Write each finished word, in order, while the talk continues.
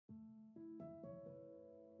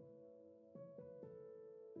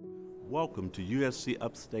Welcome to USC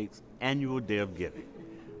Upstate's Annual Day of Giving.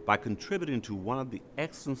 By contributing to one of the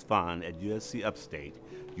Excellence Fund at USC Upstate,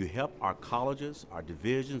 you help our colleges, our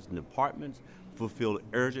divisions, and departments fulfill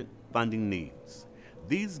urgent funding needs.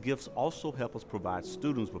 These gifts also help us provide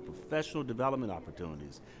students with professional development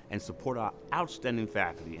opportunities and support our outstanding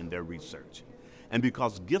faculty in their research. And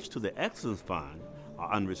because gifts to the Excellence Fund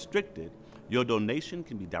are unrestricted, your donation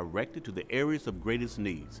can be directed to the areas of greatest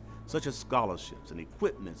needs, such as scholarships and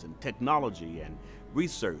equipments and technology and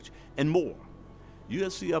research and more.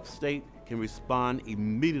 USC Upstate can respond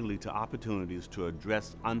immediately to opportunities to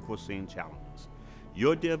address unforeseen challenges.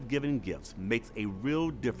 Your Day of Giving gifts makes a real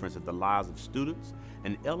difference in the lives of students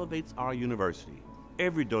and elevates our university.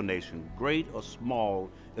 Every donation, great or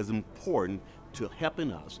small, is important to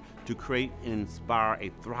helping us to create and inspire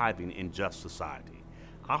a thriving and just society.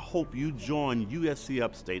 I hope you join USC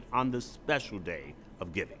Upstate on this special day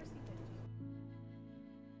of giving.